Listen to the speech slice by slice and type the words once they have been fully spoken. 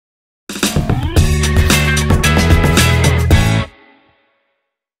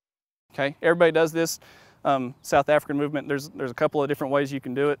Okay, everybody does this South African movement. There's a couple of different ways you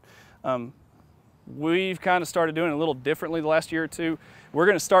can do it. We've kind of started doing it a little differently the last year or two. We're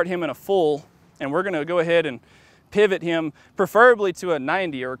going to start him in a full, and we're going to go ahead and pivot him, preferably to a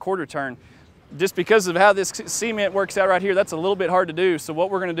 90 or a quarter turn. Just because of how this cement works out right here, that's a little bit hard to do. So what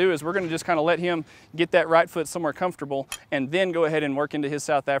we're going to do is we're going to just kind of let him get that right foot somewhere comfortable, and then go ahead and work into his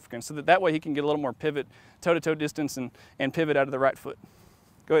South African, so that way he can get a little more pivot, toe-to-toe distance, and pivot out of the right foot.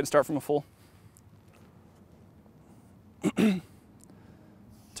 Go ahead and start from a full.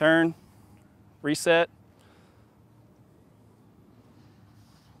 Turn, reset,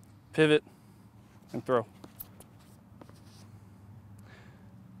 pivot, and throw.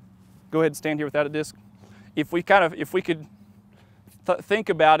 Go ahead and stand here without a disc. If we could think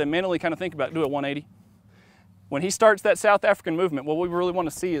about and mentally kind of think about, do a 180. When he starts that South African movement, what we really want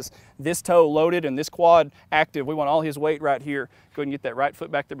to see is this toe loaded and this quad active. We want all his weight right here. Go ahead and get that right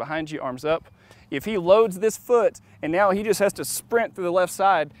foot back there behind you, arms up. If he loads this foot and now he just has to sprint through the left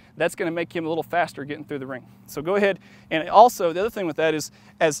side, that's going to make him a little faster getting through the ring. So go ahead, and also the other thing with that is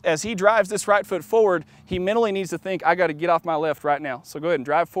as he drives this right foot forward, he mentally needs to think, I got to get off my left right now. So go ahead and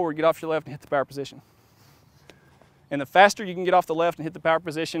drive forward, get off your left, and hit the power position. And the faster you can get off the left and hit the power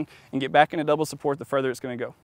position and get back into double support, the further it's going to go.